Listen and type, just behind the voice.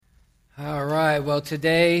All right, well,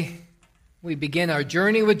 today we begin our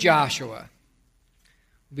journey with Joshua.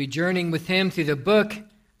 We'll be journeying with him through the book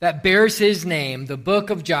that bears his name, the book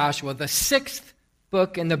of Joshua, the sixth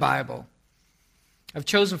book in the Bible. I've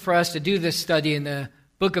chosen for us to do this study in the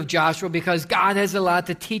book of Joshua because God has a lot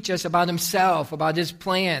to teach us about himself, about his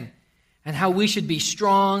plan, and how we should be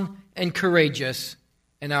strong and courageous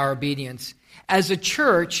in our obedience. As a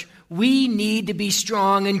church, we need to be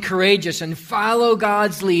strong and courageous and follow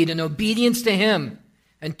God's lead in obedience to him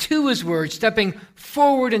and to his word, stepping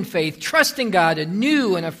forward in faith, trusting God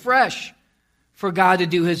anew and afresh for God to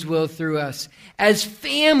do his will through us. As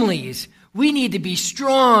families, we need to be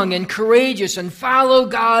strong and courageous and follow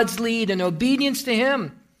God's lead in obedience to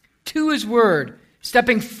him, to his word,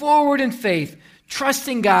 stepping forward in faith,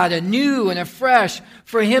 trusting God anew and afresh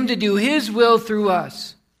for him to do his will through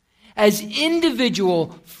us. As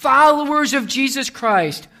individual followers of Jesus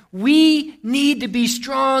Christ, we need to be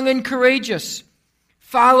strong and courageous.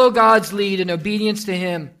 Follow God's lead in obedience to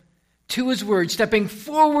him, to his word, stepping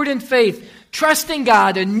forward in faith, trusting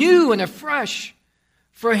God anew and afresh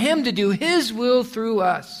for him to do his will through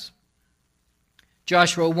us.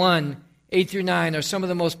 Joshua 1, 8 through 9 are some of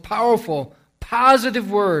the most powerful, positive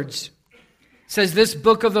words. It says, "This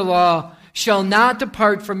book of the law shall not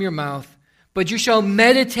depart from your mouth, but you shall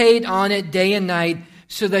meditate on it day and night,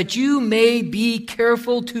 so that you may be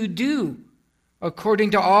careful to do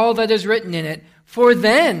according to all that is written in it. For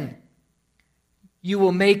then you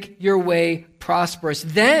will make your way prosperous.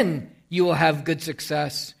 Then you will have good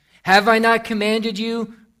success. Have I not commanded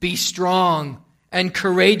you? Be strong and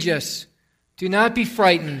courageous. Do not be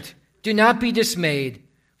frightened. Do not be dismayed,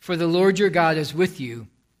 for the Lord your God is with you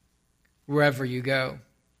wherever you go."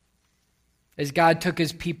 As God took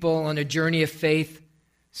his people on a journey of faith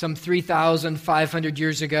some 3,500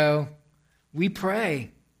 years ago, we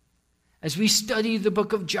pray, as we study the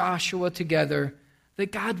book of Joshua together,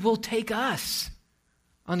 that God will take us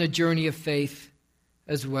on a journey of faith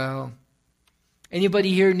as well.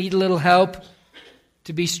 Anybody here need a little help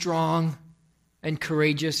to be strong and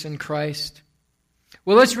courageous in Christ?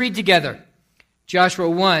 Well, let's read together Joshua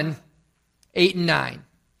 1, 8 and 9.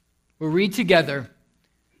 We'll read together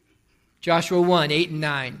Joshua 1, 8 and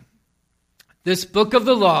 9. "This book of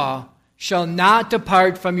the law shall not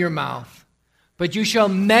depart from your mouth, but you shall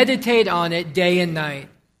meditate on it day and night,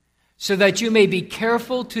 so that you may be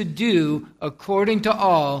careful to do according to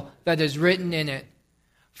all that is written in it.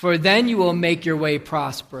 For then you will make your way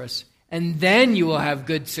prosperous, and then you will have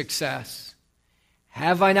good success.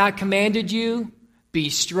 Have I not commanded you?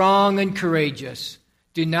 Be strong and courageous.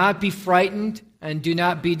 Do not be frightened, and do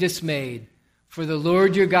not be dismayed. For the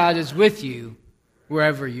Lord your God is with you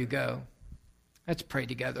wherever you go." Let's pray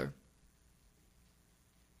together.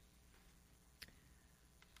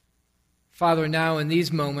 Father, now in these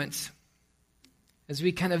moments, as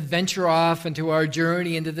we kind of venture off into our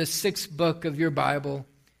journey into the sixth book of your Bible,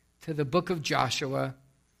 to the book of Joshua,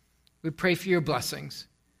 we pray for your blessings.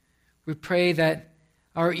 We pray that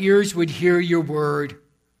our ears would hear your word,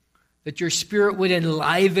 that your Spirit would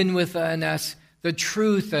enliven within us the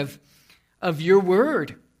truth of your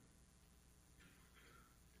word.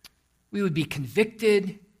 We would be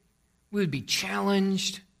convicted. We would be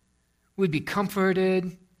challenged. We would be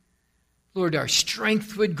comforted. Lord, our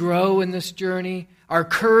strength would grow in this journey. Our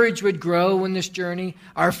courage would grow in this journey.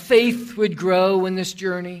 Our faith would grow in this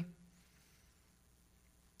journey.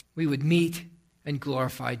 We would meet and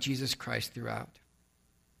glorify Jesus Christ throughout.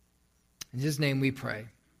 In his name we pray.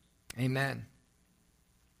 Amen.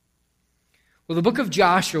 Well, the book of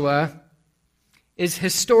Joshua is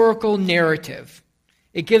historical narrative.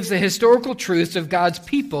 It gives the historical truths of God's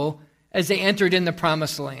people as they entered in the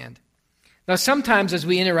promised land. Now, sometimes as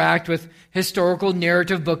we interact with historical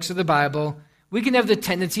narrative books of the Bible, we can have the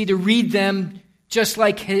tendency to read them just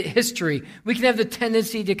like history. We can have the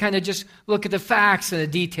tendency to kind of just look at the facts and the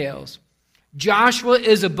details. Joshua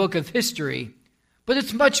is a book of history, but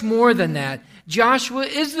it's much more than that. Joshua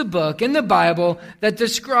is the book in the Bible that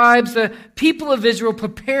describes the people of Israel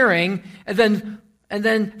preparing and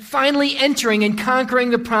then finally entering and conquering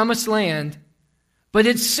the promised land. But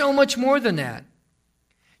it's so much more than that.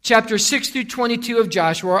 Chapters 6 through 22 of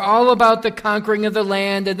Joshua are all about the conquering of the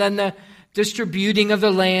land and then the distributing of the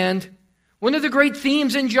land. One of the great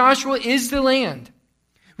themes in Joshua is the land.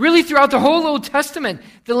 Really, throughout the whole Old Testament,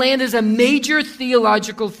 the land is a major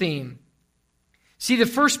theological theme. See, the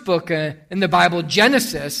first book in the Bible,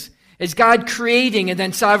 Genesis, is God creating and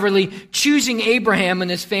then sovereignly choosing Abraham and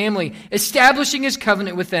his family, establishing his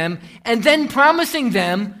covenant with them, and then promising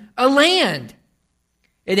them a land.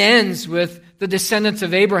 It ends with the descendants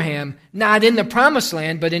of Abraham, not in the promised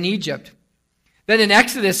land, but in Egypt. Then in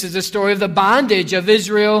Exodus is the story of the bondage of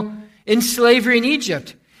Israel in slavery in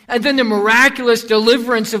Egypt. And then the miraculous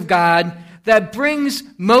deliverance of God that brings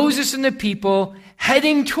Moses and the people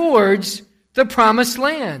heading towards the promised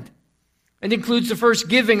land. It includes the first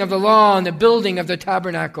giving of the law and the building of the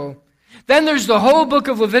tabernacle. Then there's the whole book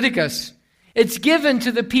of Leviticus. It's given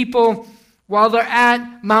to the people while they're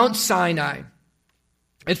at Mount Sinai.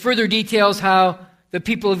 It further details how the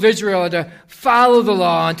people of Israel are to follow the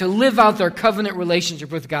law and to live out their covenant relationship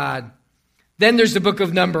with God. Then there's the book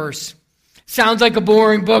of Numbers. Sounds like a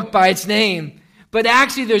boring book by its name. But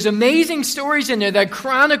actually there's amazing stories in there that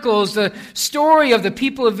chronicles the story of the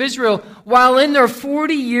people of Israel while in their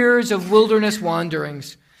 40 years of wilderness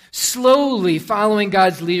wanderings, slowly following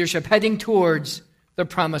God's leadership, heading towards the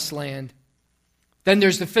promised land. Then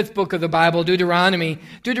there's the fifth book of the Bible, Deuteronomy.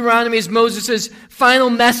 Deuteronomy is Moses'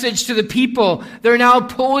 final message to the people. They're now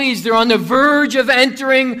poised. They're on the verge of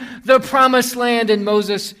entering the promised land, and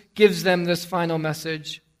Moses gives them this final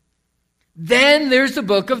message. Then there's the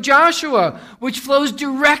book of Joshua, which flows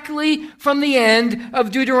directly from the end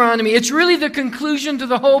of Deuteronomy. It's really the conclusion to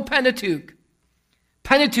the whole Pentateuch.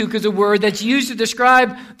 Pentateuch is a word that's used to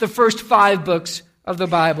describe the first 5 books of the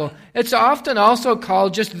Bible. It's often also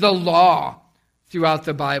called just the law throughout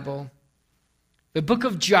the Bible. The book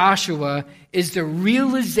of Joshua is the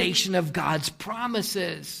realization of God's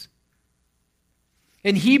promises.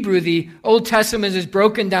 In Hebrew, the Old Testament is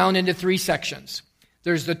broken down into 3 sections.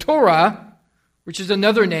 There's the Torah, which is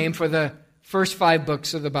another name for the first 5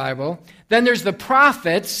 books of the Bible. Then there's the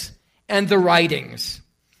prophets and the writings.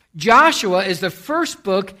 Joshua is the first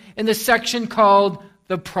book in the section called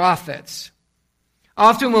the prophets.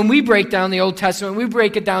 Often when we break down the Old Testament, we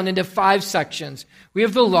break it down into 5 sections. We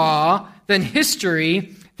have the law, then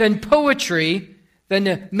history, then poetry, then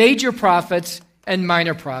the major prophets and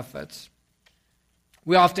minor prophets.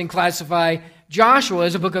 We often classify Joshua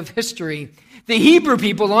as a book of history. The Hebrew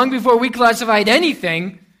people, long before we classified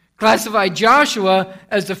anything, classified Joshua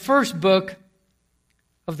as the first book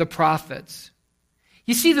of the prophets.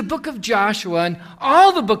 You see, the book of Joshua and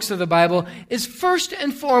all the books of the Bible is first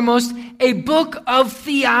and foremost a book of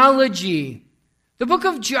theology. The book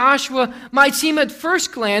of Joshua might seem at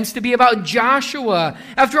first glance to be about Joshua.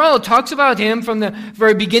 After all, it talks about him from the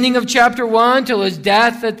very beginning of chapter 1 till his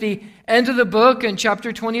death at the end of the book in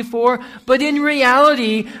chapter 24. But in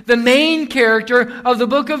reality, the main character of the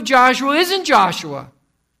book of Joshua isn't Joshua.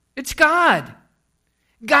 It's God.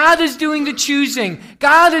 God is doing the choosing.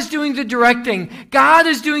 God is doing the directing. God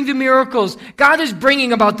is doing the miracles. God is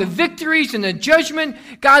bringing about the victories and the judgment.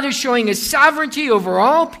 God is showing his sovereignty over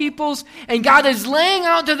all peoples. And God is laying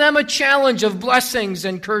out to them a challenge of blessings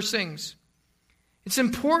and cursings. It's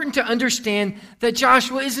important to understand that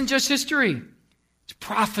Joshua isn't just history. It's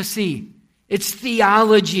prophecy. It's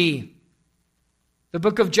theology. The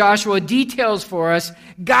book of Joshua details for us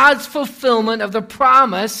God's fulfillment of the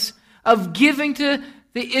promise of giving to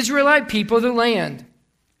the Israelite people the land.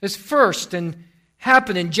 This first and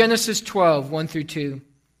happened in Genesis 12, 1 through 2,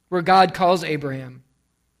 where God calls Abraham.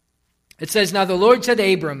 It says, "Now the Lord said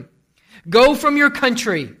to Abram, go from your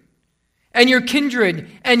country and your kindred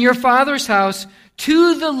and your father's house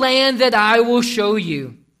to the land that I will show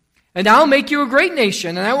you. And I'll make you a great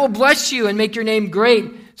nation, and I will bless you and make your name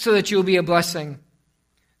great so that you will be a blessing."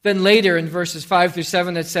 Then later in verses 5 through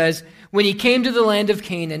 7 it says, "When he came to the land of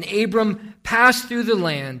Canaan, Abram passed through the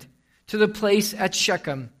land to the place at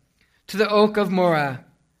Shechem, to the oak of Moreh.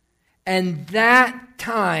 And that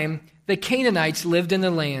time the Canaanites lived in the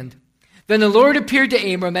land. Then the Lord appeared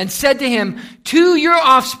to Abram and said to him, 'To your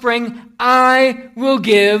offspring I will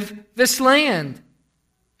give this land.'"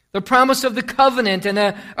 The promise of the covenant and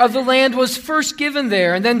of the land was first given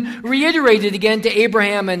there and then reiterated again to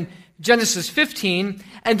Abraham in Genesis 15,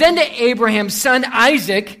 and then to Abraham's son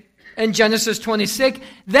Isaac in Genesis 26,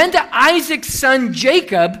 then to Isaac's son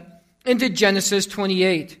Jacob into Genesis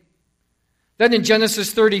 28. Then in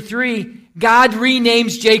Genesis 33, God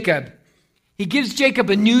renames Jacob. He gives Jacob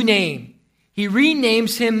a new name. He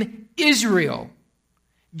renames him Israel.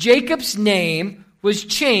 Jacob's name was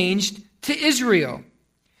changed to Israel.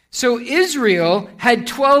 So Israel had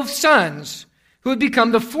 12 sons who had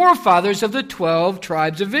become the forefathers of the 12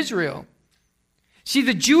 tribes of Israel. See,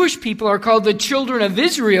 the Jewish people are called the children of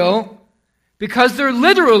Israel because they're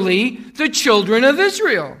literally the children of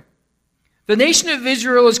Israel. The nation of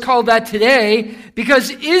Israel is called that today because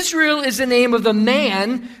Israel is the name of the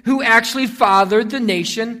man who actually fathered the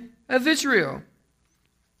nation of Israel.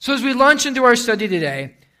 So as we launch into our study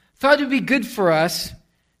today, I thought it would be good for us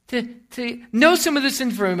to know some of this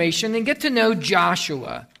information and get to know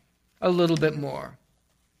Joshua a little bit more.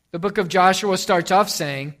 The book of Joshua starts off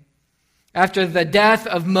saying, After the death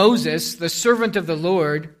of Moses, the servant of the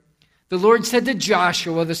Lord said to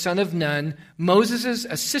Joshua, the son of Nun, Moses'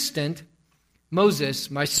 assistant, Moses,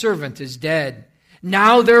 my servant, is dead.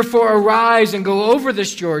 Now therefore arise and go over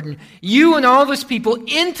this Jordan, you and all this people,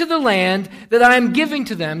 into the land that I am giving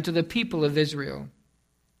to them, to the people of Israel.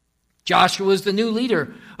 Joshua is the new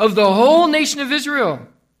leader of the whole nation of Israel.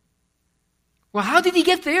 Well, how did he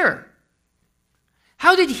get there?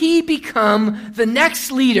 How did he become the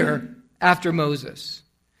next leader after Moses?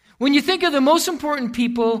 When you think of the most important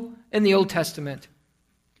people in the Old Testament,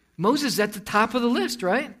 Moses is at the top of the list,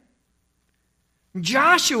 right?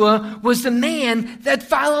 Joshua was the man that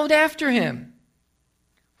followed after him.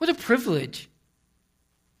 What a privilege.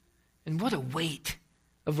 And what a weight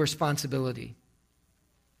of responsibility.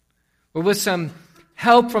 Well, with some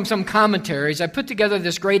help from some commentaries, I put together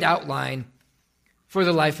this great outline for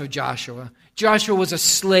the life of Joshua. Joshua was a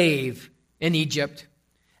slave in Egypt,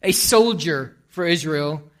 a soldier for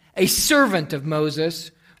Israel, a servant of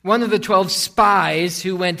Moses, one of the 12 spies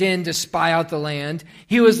who went in to spy out the land.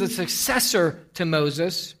 He was the successor to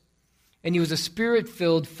Moses, and he was a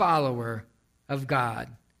spirit-filled follower of God.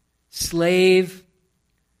 Slave,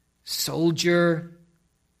 soldier,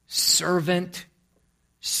 servant,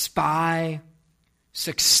 spy,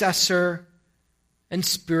 successor, and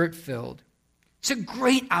spirit-filled. It's a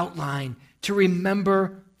great outline to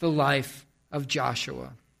remember the life of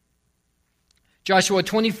Joshua. Joshua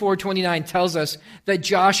 24:29 tells us that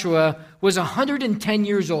Joshua was 110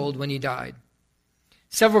 years old when he died.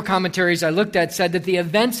 Several commentaries I looked at said that the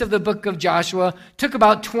events of the book of Joshua took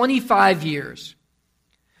about 25 years.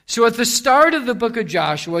 So at the start of the book of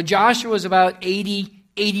Joshua, Joshua was about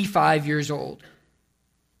 85 years old.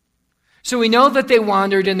 So we know that they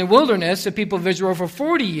wandered in the wilderness, the people of Israel, for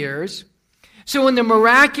 40 years. So when the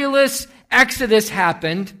miraculous Exodus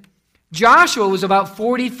happened, Joshua was about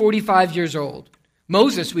 45 years old.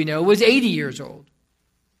 Moses, we know, was 80 years old.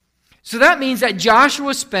 So that means that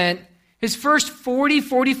Joshua spent his first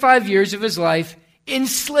 45 years of his life in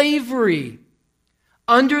slavery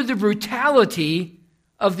under the brutality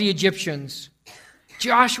of the Egyptians.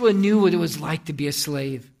 Joshua knew what it was like to be a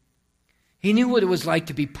slave. He knew what it was like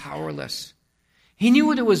to be powerless. He knew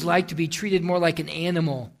what it was like to be treated more like an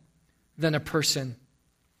animal than a person.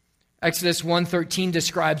 Exodus 1:13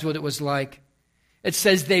 describes what it was like. It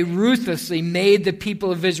says they ruthlessly made the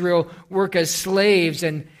people of Israel work as slaves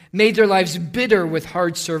and made their lives bitter with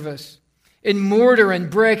hard service. In mortar and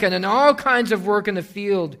brick and in all kinds of work in the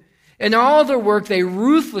field. In all their work, they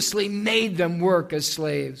ruthlessly made them work as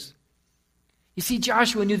slaves. You see,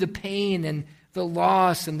 Joshua knew the pain and the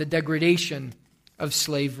loss and the degradation of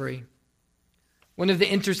slavery. One of the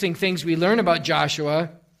interesting things we learn about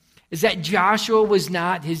Joshua is that Joshua was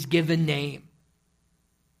not his given name.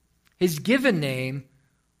 His given name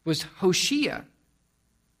was Hoshea.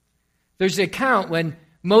 There's an account when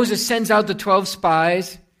Moses sends out the 12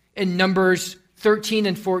 spies in Numbers 13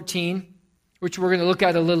 and 14, which we're going to look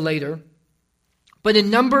at a little later. But in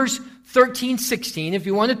Numbers 13:16, if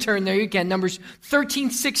you want to turn there, you can. Numbers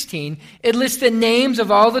 13:16, it lists the names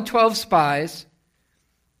of all the 12 spies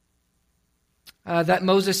that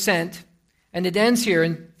Moses sent. And it ends here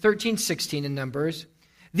in 13:16 in Numbers.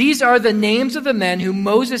 These are the names of the men whom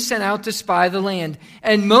Moses sent out to spy the land.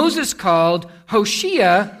 And Moses called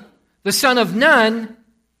Hoshea, the son of Nun,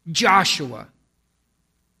 Joshua.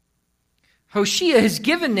 Hoshea, his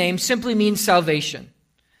given name, simply means salvation.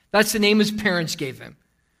 That's the name his parents gave him.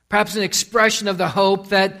 Perhaps an expression of the hope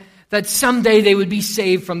that someday they would be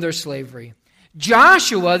saved from their slavery.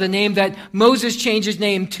 Joshua, the name that Moses changed his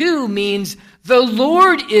name to, means the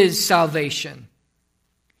Lord is salvation.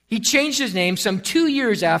 He changed his name some 2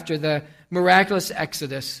 years after the miraculous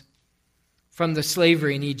exodus from the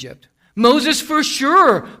slavery in Egypt. Moses, for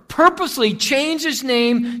sure, purposely changed his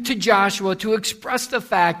name to Joshua to express the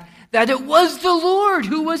fact that it was the Lord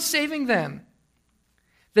who was saving them.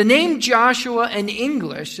 The name Joshua in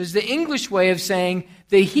English is the English way of saying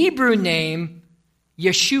the Hebrew name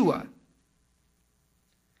Yeshua.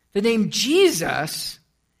 The name Jesus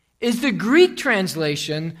is the Greek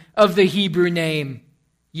translation of the Hebrew name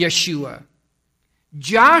Yeshua.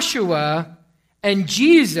 Joshua and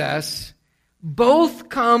Jesus both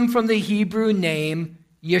come from the Hebrew name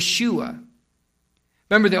Yeshua.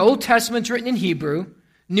 Remember, the Old Testament's written in Hebrew,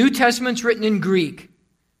 New Testament's written in Greek.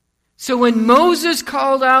 So when Moses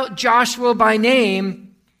called out Joshua by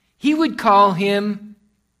name, he would call him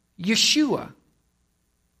Yeshua.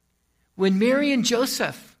 When Mary and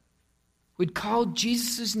Joseph would call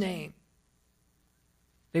Jesus' name,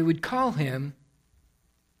 they would call him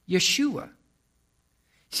Yeshua.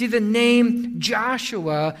 See, the name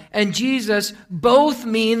Joshua and Jesus both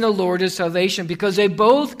mean the Lord of salvation because they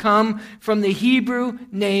both come from the Hebrew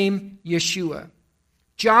name Yeshua.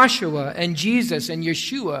 Joshua and Jesus and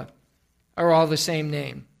Yeshua are all the same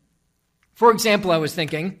name. For example, I was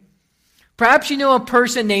thinking, perhaps you know a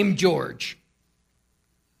person named George.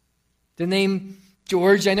 The name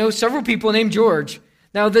George, I know several people named George.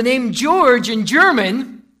 Now, the name George in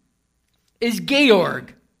German is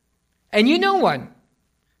Georg. And you know one.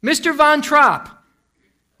 Mr. Von Trapp,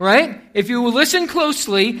 right? If you will listen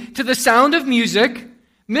closely to the sound of music,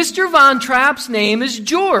 Mr. Von Trapp's name is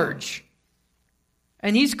George.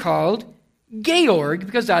 And he's called Georg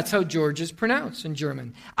because that's how George is pronounced in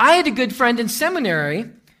German. I had a good friend in seminary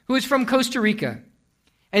who was from Costa Rica,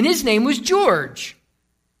 and his name was George.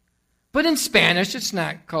 But in Spanish, it's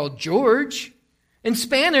not called George. In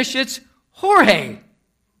Spanish, it's Jorge.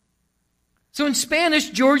 So in Spanish,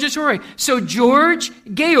 George is Jorge. So George,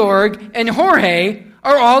 Georg, and Jorge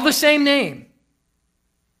are all the same name.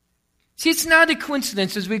 See, it's not a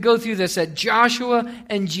coincidence as we go through this that Joshua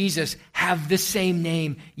and Jesus have the same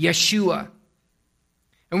name, Yeshua.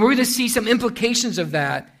 And we're going to see some implications of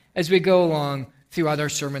that as we go along throughout our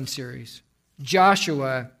sermon series.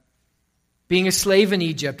 Joshua, being a slave in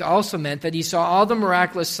Egypt, also meant that he saw all the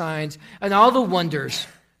miraculous signs and all the wonders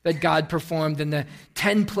that God performed in the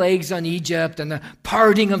 10 plagues on Egypt and the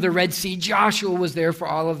parting of the Red Sea. Joshua was there for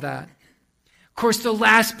all of that. Of course, the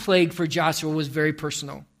last plague for Joshua was very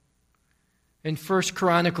personal. In 1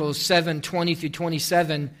 Chronicles 7:20 through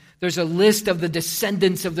 27, there's a list of the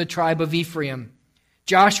descendants of the tribe of Ephraim.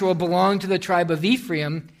 Joshua belonged to the tribe of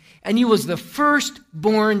Ephraim, and he was the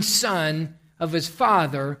firstborn son of his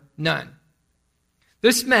father, Nun.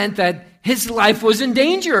 This meant that his life was in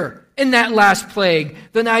danger in that last plague,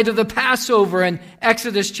 the night of the Passover in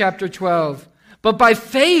Exodus chapter 12. But by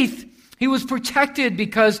faith, he was protected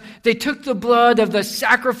because they took the blood of the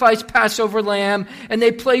sacrificed Passover lamb and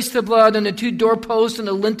they placed the blood on the 2 doorposts and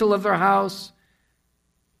the lintel of their house.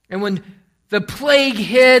 And when the plague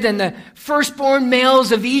hit and the firstborn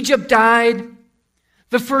males of Egypt died,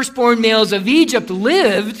 the firstborn males of Egypt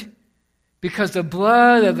lived because the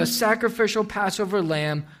blood of the sacrificial Passover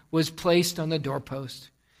lamb was placed on the doorpost.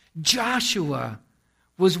 Joshua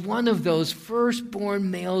was one of those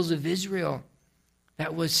firstborn males of Israel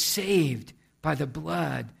that was saved by the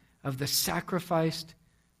blood of the sacrificed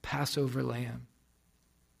Passover lamb.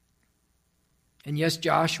 And yes,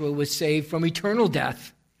 Joshua was saved from eternal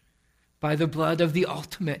death by the blood of the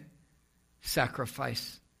ultimate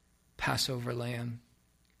sacrifice, Passover lamb,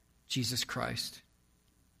 Jesus Christ.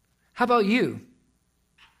 How about you?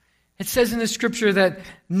 It says in the scripture that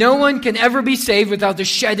no one can ever be saved without the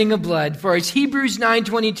shedding of blood. For as Hebrews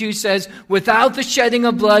 9:22 says, without the shedding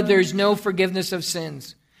of blood, there is no forgiveness of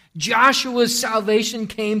sins. Joshua's salvation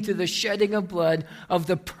came through the shedding of blood of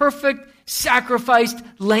the perfect sacrificed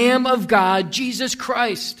Lamb of God, Jesus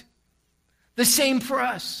Christ. The same for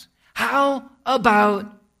us. How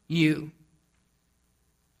about you?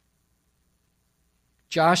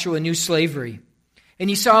 Joshua knew slavery. And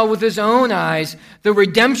he saw with his own eyes the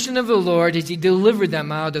redemption of the Lord as he delivered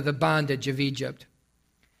them out of the bondage of Egypt.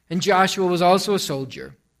 And Joshua was also a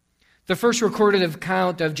soldier. The first recorded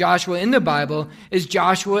account of Joshua in the Bible is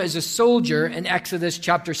Joshua as a soldier in Exodus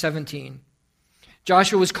chapter 17.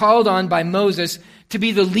 Joshua was called on by Moses to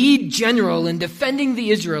be the lead general in defending the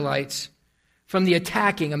Israelites from the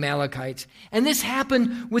attacking Amalekites. And this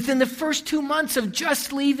happened within the first 2 months of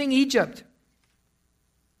just leaving Egypt.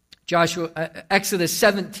 Exodus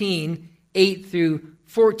 17, 8 through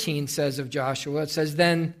 14 says of Joshua, it says,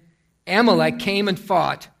 then Amalek came and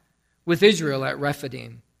fought with Israel at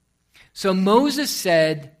Rephidim. So Moses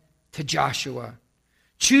said to Joshua,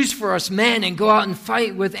 choose for us men and go out and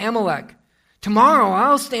fight with Amalek. Tomorrow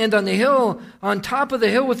I'll stand on the hill, on top of the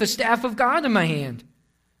hill with the staff of God in my hand.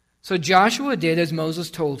 So Joshua did as Moses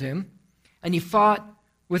told him, and he fought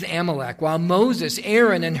with Amalek, while Moses,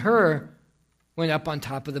 Aaron, and Hur went up on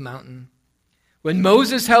top of the mountain. When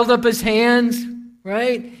Moses held up his hands,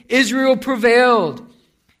 right, Israel prevailed.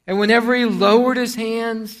 And whenever he lowered his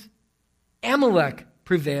hands, Amalek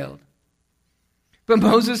prevailed. But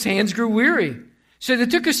Moses' hands grew weary. So they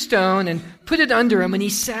took a stone and put it under him, and he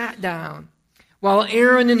sat down, while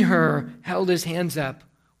Aaron and Hur held his hands up,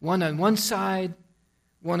 one on one side,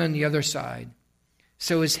 one on the other side.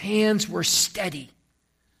 So his hands were steady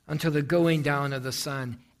until the going down of the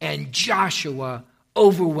sun. And Joshua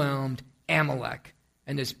overwhelmed Amalek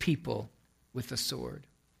and his people with the sword.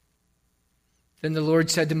 Then the Lord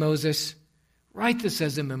said to Moses, write this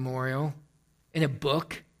as a memorial in a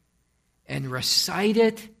book and recite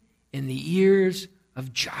it in the ears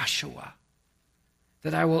of Joshua,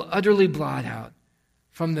 that I will utterly blot out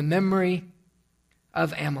from the memory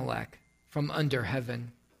of Amalek from under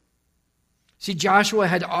heaven. See, Joshua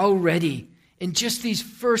had already, in just these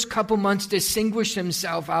first couple months, distinguished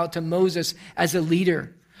himself out to Moses as a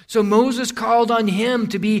leader. So Moses called on him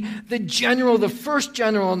to be the general, the first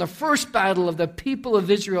general in the first battle of the people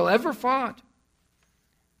of Israel ever fought.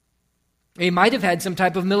 He might have had some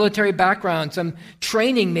type of military background, some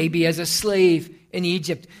training maybe as a slave in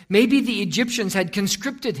Egypt. Maybe the Egyptians had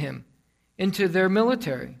conscripted him into their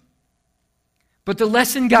military. But the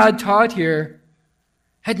lesson God taught here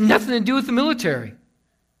had nothing to do with the military.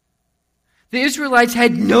 The Israelites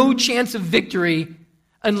had no chance of victory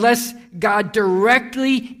unless God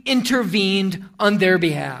directly intervened on their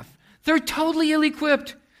behalf. They're totally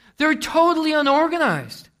ill-equipped. They're totally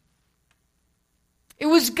unorganized. It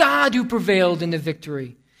was God who prevailed in the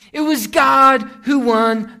victory. It was God who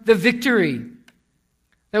won the victory.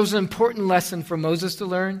 That was an important lesson for Moses to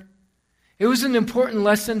learn. It was an important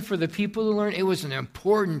lesson for the people to learn. It was an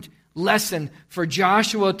important lesson for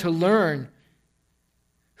Joshua to learn,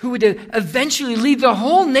 who would eventually lead the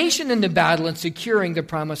whole nation into battle in securing the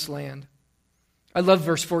promised land. I love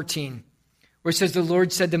verse 14, where it says, the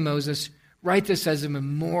Lord said to Moses, write this as a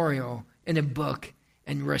memorial in a book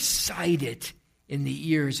and recite it in the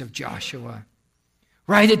ears of Joshua.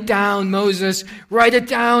 Write it down, Moses. Write it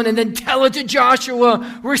down and then tell it to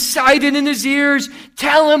Joshua. Recite it in his ears.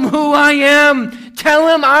 Tell him who I am.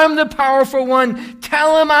 Tell him I'm the powerful one.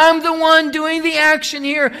 Tell him I'm the one doing the action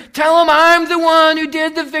here. Tell him I'm the one who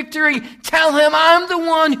did the victory. Tell him I'm the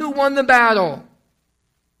one who won the battle.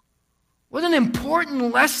 What an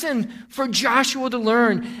important lesson for Joshua to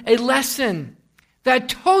learn. A lesson that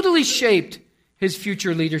totally shaped his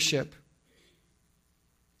future leadership.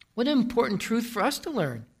 What an important truth for us to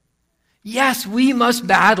learn. Yes, we must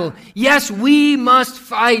battle. Yes, we must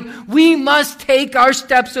fight. We must take our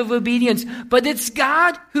steps of obedience. But it's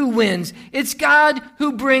God who wins. It's God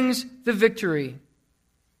who brings the victory.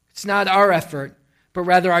 It's not our effort, but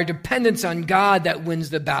rather our dependence on God that wins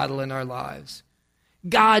the battle in our lives.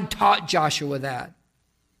 God taught Joshua that.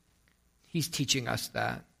 He's teaching us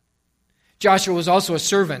that. Joshua was also a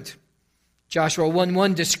servant. Joshua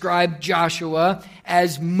 1:1 described Joshua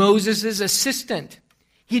as Moses' assistant.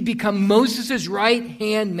 He'd become Moses'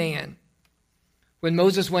 right-hand man. When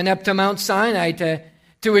Moses went up to Mount Sinai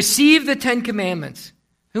to receive the Ten Commandments,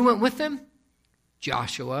 who went with him?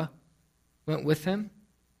 Joshua went with him.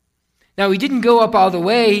 Now, he didn't go up all the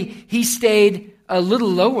way. He stayed a little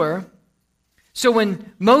lower. So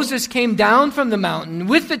when Moses came down from the mountain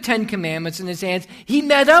with the Ten Commandments in his hands, he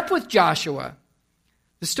met up with Joshua.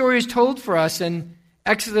 The story is told for us in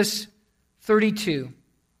Exodus 32.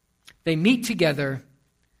 They meet together,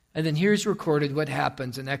 and then here's recorded what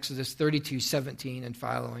happens in Exodus 32:17 and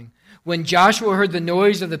following. When Joshua heard the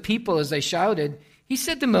noise of the people as they shouted, he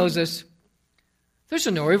said to Moses, there's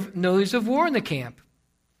a noise of war in the camp.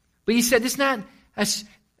 But he said, it's not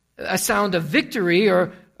a sound of victory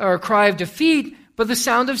or a cry of defeat, but the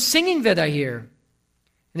sound of singing that I hear.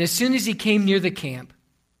 And as soon as he came near the camp,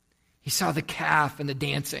 he saw the calf and the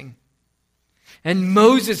dancing. And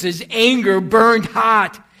Moses' anger burned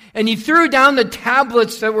hot. And he threw down the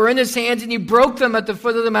tablets that were in his hands and he broke them at the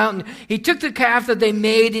foot of the mountain. He took the calf that they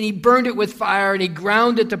made and he burned it with fire and he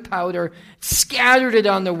ground it to powder, scattered it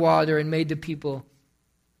on the water and made the people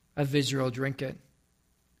of Israel drink it.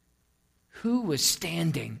 Who was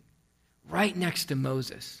standing right next to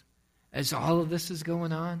Moses as all of this is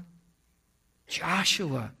going on?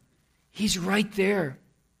 Joshua. He's right there.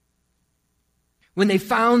 When they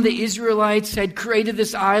found the Israelites had created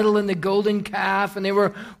this idol in the golden calf and they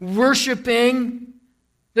were worshiping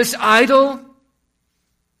this idol,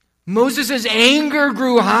 Moses' anger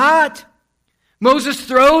grew hot. Moses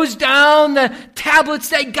throws down the tablets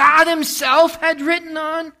that God himself had written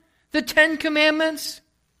on, the Ten Commandments.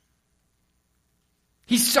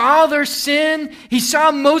 He saw their sin. He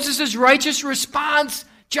saw Moses' righteous response.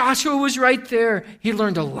 Joshua was right there. He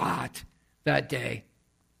learned a lot that day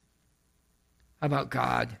about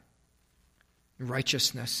God and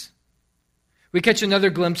righteousness. We catch another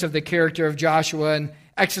glimpse of the character of Joshua in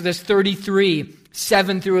Exodus 33,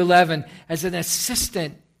 7 through 11. As an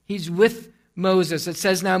assistant, he's with Moses. It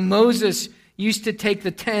says, now Moses used to take the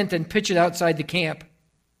tent and pitch it outside the camp,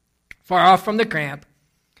 far off from the camp.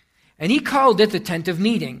 And he called it the tent of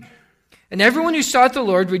meeting. And everyone who sought the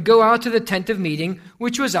Lord would go out to the tent of meeting,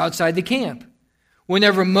 which was outside the camp.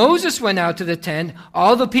 Whenever Moses went out to the tent,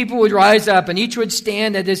 all the people would rise up and each would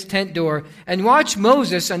stand at his tent door and watch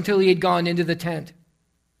Moses until he had gone into the tent.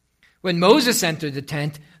 When Moses entered the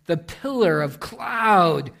tent, the pillar of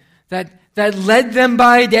cloud that led them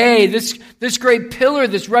by day, this great pillar,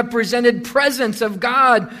 this represented presence of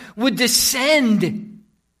God, would descend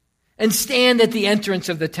and stand at the entrance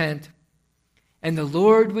of the tent. And the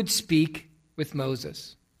Lord would speak with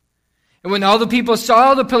Moses. And when all the people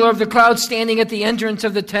saw the pillar of the cloud standing at the entrance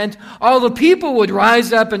of the tent, all the people would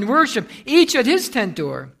rise up and worship, each at his tent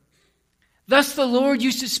door. Thus the Lord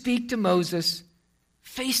used to speak to Moses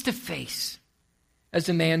face to face, as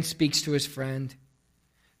a man speaks to his friend.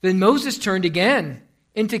 Then Moses turned again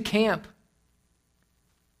into camp.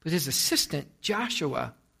 But his assistant,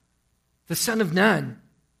 Joshua, the son of Nun,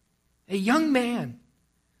 a young man,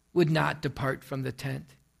 would not depart from the tent.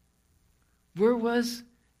 Where was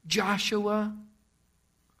Joshua?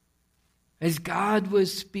 As God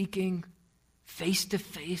was speaking face to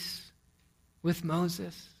face with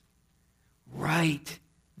Moses, right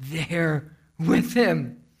there with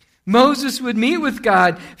him. Moses would meet with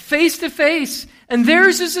God face to face, and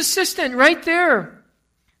there's his assistant right there,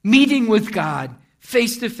 meeting with God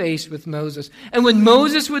face to face with Moses. And when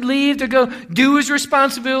Moses would leave to go do his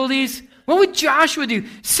responsibilities, what would Joshua do?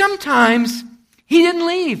 Sometimes he didn't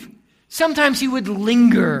leave. Sometimes he would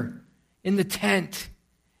linger in the tent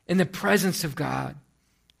in the presence of God.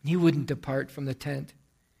 He wouldn't depart from the tent.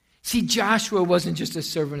 See, Joshua wasn't just a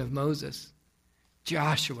servant of Moses.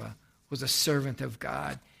 Joshua was a servant of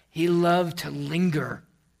God. He loved to linger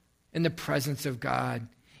in the presence of God,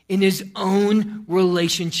 in his own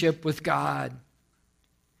relationship with God.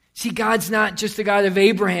 See, God's not just the God of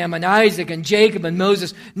Abraham and Isaac and Jacob and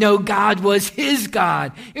Moses. No, God was his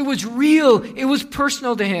God. It was real. It was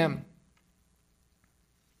personal to him.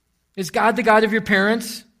 Is God the God of your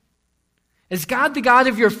parents? Is God the God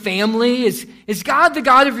of your family? Is God the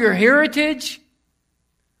God of your heritage?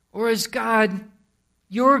 Or is God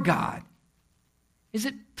your God? Is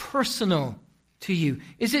it personal to you?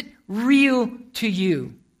 Is it real to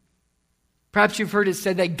you? Perhaps you've heard it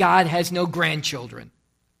said that God has no grandchildren.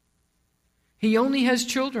 He only has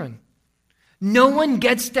children. No one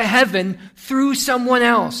gets to heaven through someone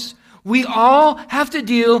else. We all have to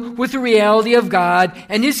deal with the reality of God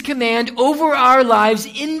and his command over our lives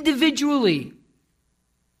individually.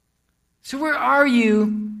 So where are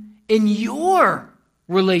you in your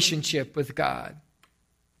relationship with God?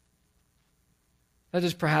 That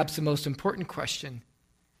is perhaps the most important question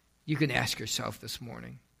you can ask yourself this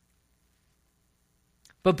morning.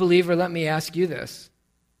 But believer, let me ask you this.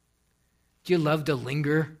 Do you love to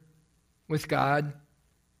linger with God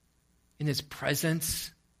in his presence,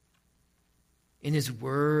 in his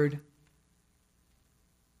word,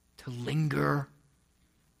 to linger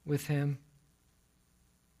with him?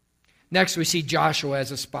 Next, we see Joshua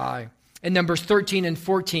as a spy. In Numbers 13 and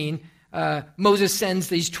 14, Moses sends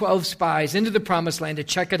these 12 spies into the promised land to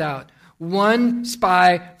check it out. One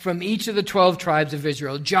spy from each of the 12 tribes of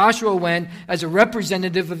Israel. Joshua went as a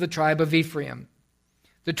representative of the tribe of Ephraim.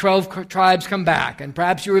 The 12 tribes come back, and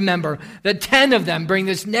perhaps you remember that 10 of them bring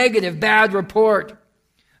this negative, bad report.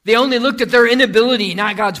 They only looked at their inability,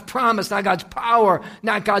 not God's promise, not God's power,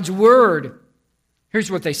 not God's word.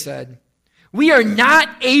 Here's what they said. We are not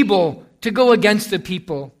able to go against the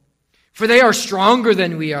people, for they are stronger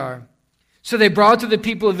than we are. So they brought to the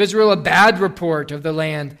people of Israel a bad report of the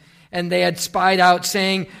land, and they had spied out,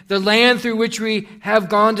 saying, the land through which we have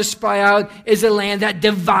gone to spy out is a land that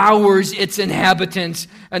devours its inhabitants,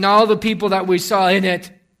 and all the people that we saw in it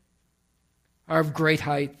are of great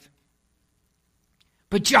height.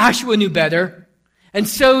 But Joshua knew better, and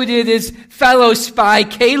so did his fellow spy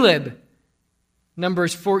Caleb.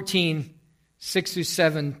 Numbers 14,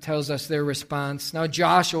 6-7 tells us their response. Now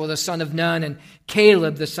Joshua, the son of Nun, and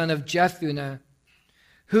Caleb, the son of Jephunneh,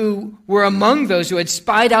 who were among those who had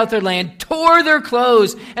spied out their land, tore their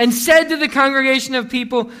clothes and said to the congregation of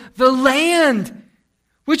people, the land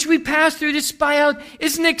which we passed through to spy out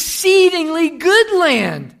is an exceedingly good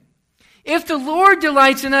land. If the Lord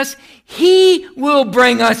delights in us, he will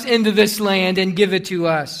bring us into this land and give it to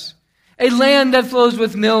us, a land that flows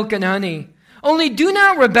with milk and honey. Only do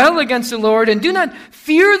not rebel against the Lord, and do not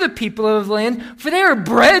fear the people of the land, for they are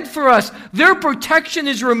bread for us. Their protection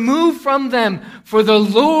is removed from them, for the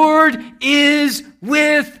Lord is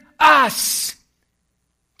with us.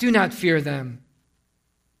 Do not fear them.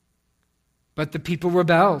 But the people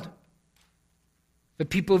rebelled. The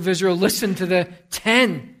people of Israel listened to the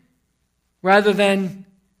 10 rather than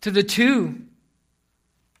to the 2.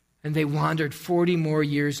 And they wandered 40 more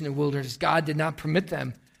years in the wilderness. God did not permit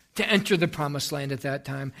them to enter the promised land at that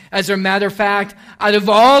time. As a matter of fact, out of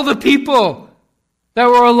all the people that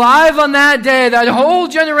were alive on that day, that whole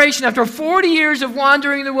generation, after 40 years of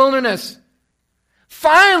wandering in the wilderness,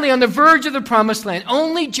 finally on the verge of the promised land,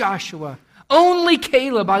 only Joshua, Only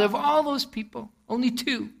Caleb, out of all those people, only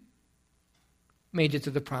 2 made it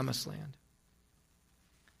to the promised land.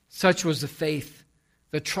 Such was the faith,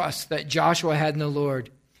 the trust that Joshua had in the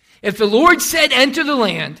Lord. If the Lord said, enter the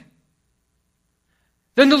land,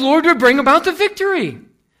 then the Lord would bring about the victory.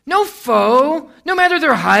 No foe, no matter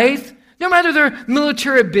their height, no matter their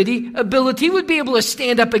military ability, would be able to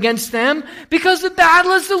stand up against them, because the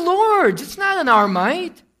battle is the Lord's. It's not in our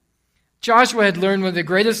might. Joshua had learned one of the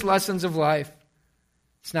greatest lessons of life.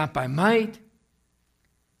 It's not by might,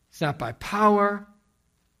 it's not by power,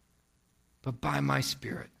 but by my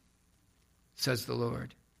Spirit, says the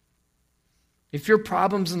Lord. If your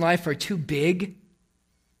problems in life are too big,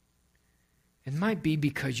 it might be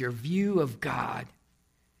because your view of God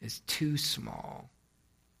is too small.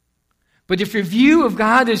 But if your view of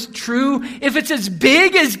God is true, if it's as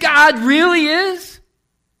big as God really is,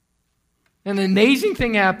 an amazing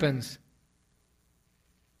thing happens.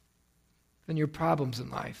 Then your problems in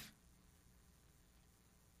life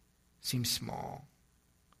seem small.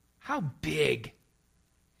 How big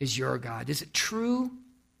is your God? Is it true?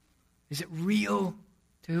 Is it real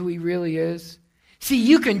to who He really is? See,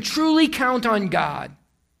 you can truly count on God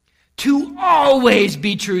to always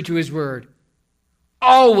be true to His word.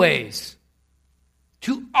 Always.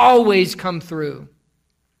 To always come through.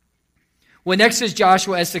 Well, next is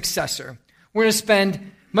Joshua as successor. We're going to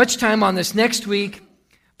spend much time on this next week,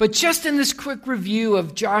 but just in this quick review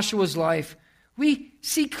of Joshua's life, we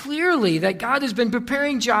see clearly that God has been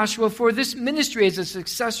preparing Joshua for this ministry as a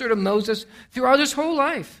successor to Moses throughout his whole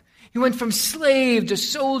life. He went from slave to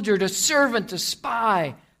soldier to servant to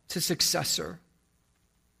spy to successor.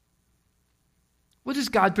 What is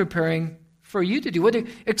God preparing for you to do? What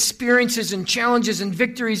experiences and challenges and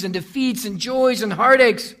victories and defeats and joys and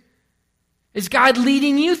heartaches is God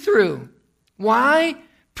leading you through? Why?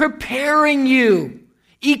 Preparing you,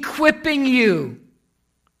 equipping you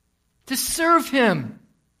to serve Him,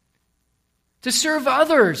 to serve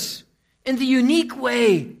others in the unique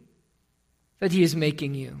way that He is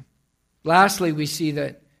making you. Lastly, we see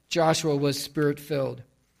that Joshua was Spirit-filled.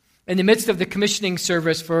 In the midst of the commissioning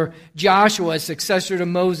service for Joshua as successor to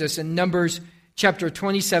Moses in Numbers chapter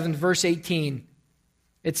 27, verse 18,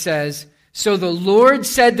 it says, "So the Lord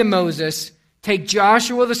said to Moses, take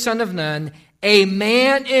Joshua the son of Nun, a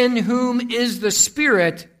man in whom is the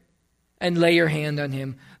Spirit, and lay your hand on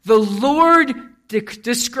him." The Lord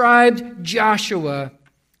described Joshua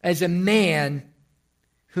as a man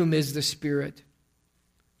whom is the Spirit.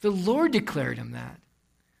 The Lord declared him that.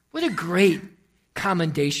 What a great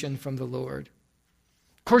commendation from the Lord.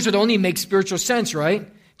 Of course, it only makes spiritual sense,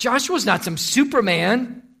 right? Joshua's not some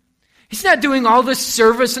Superman. He's not doing all this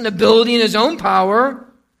service and ability in his own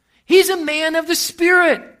power. He's a man of the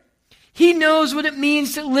Spirit. He knows what it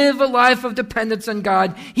means to live a life of dependence on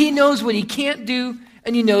God. He knows what he can't do,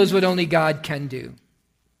 and he knows what only God can do.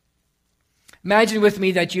 Imagine with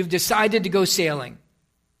me that you've decided to go sailing.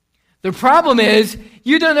 The problem is,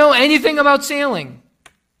 you don't know anything about sailing.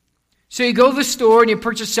 So you go to the store and you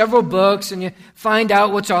purchase several books and you find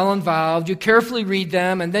out what's all involved. You carefully read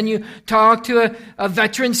them, and then you talk to a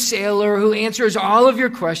veteran sailor who answers all of your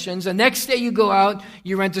questions. The next day you go out,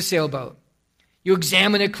 you rent a sailboat. You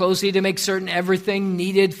examine it closely to make certain everything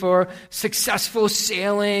needed for successful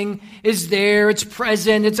sailing is there, it's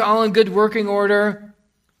present, it's all in good working order.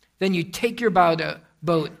 Then you take your boat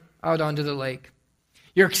out onto the lake.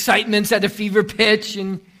 Your excitement's at a fever pitch,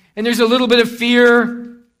 and there's a little bit of fear.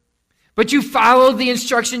 But you followed the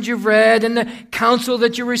instructions you've read and the counsel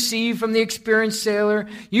that you received from the experienced sailor.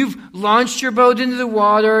 You've launched your boat into the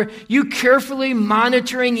water. You carefully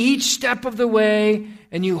monitoring each step of the way,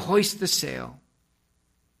 and you hoist the sail.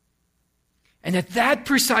 And at that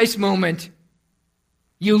precise moment,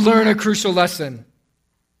 you learn a crucial lesson.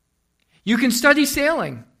 You can study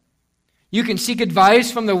sailing. You can seek advice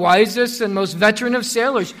from the wisest and most veteran of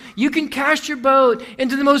sailors. You can cast your boat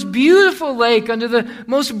into the most beautiful lake under the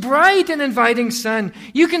most bright and inviting sun.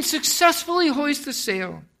 You can successfully hoist the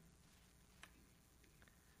sail.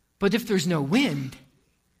 But if there's no wind,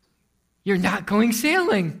 you're not going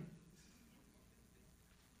sailing.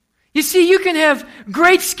 You see, you can have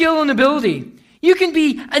great skill and ability. You can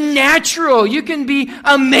be a natural. You can be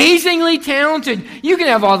amazingly talented. You can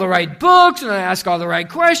have all the right books and ask all the right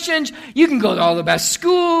questions. You can go to all the best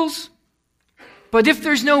schools. But if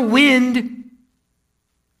there's no wind,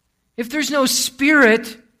 if there's no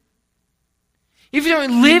Spirit, if you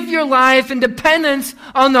don't live your life in dependence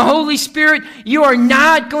on the Holy Spirit, you are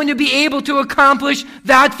not going to be able to accomplish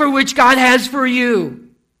that for which God has for you.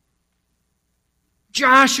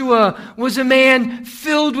 Joshua was a man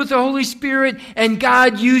filled with the Holy Spirit, and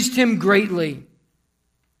God used him greatly.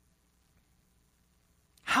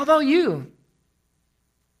 How about you?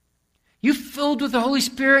 You filled with the Holy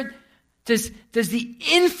Spirit? Does the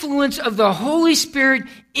influence of the Holy Spirit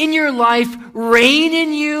in your life reign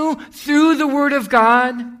in you through the Word of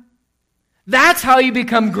God? That's how you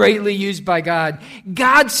become greatly used by God.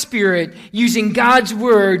 God's Spirit using God's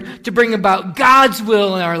Word to bring about God's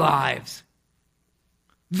will in our lives.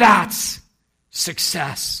 That's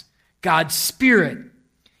success. God's Spirit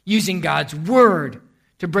using God's Word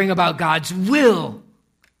to bring about God's will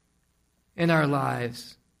in our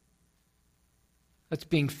lives. That's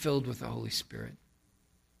being filled with the Holy Spirit.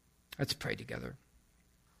 Let's pray together.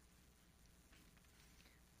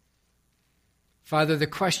 Father, the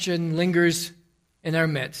question lingers in our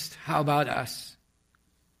midst. How about us?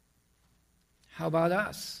 How about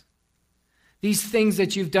us? These things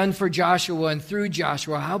that you've done for Joshua and through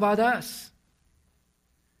Joshua, how about us?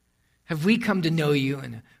 Have we come to know you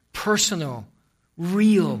in a personal,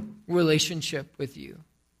 real relationship with you?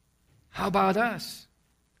 How about us?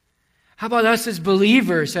 How about us as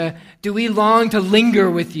believers? Do we long to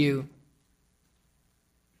linger with you?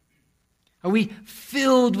 Are we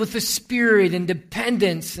filled with the Spirit and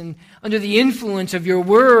dependence and under the influence of your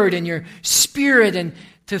Word and your Spirit and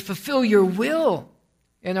to fulfill your will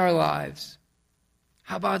in our lives?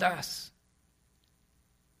 How about us?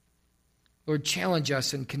 Lord, challenge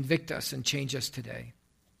us and convict us and change us today.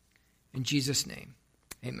 In Jesus' name,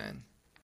 amen.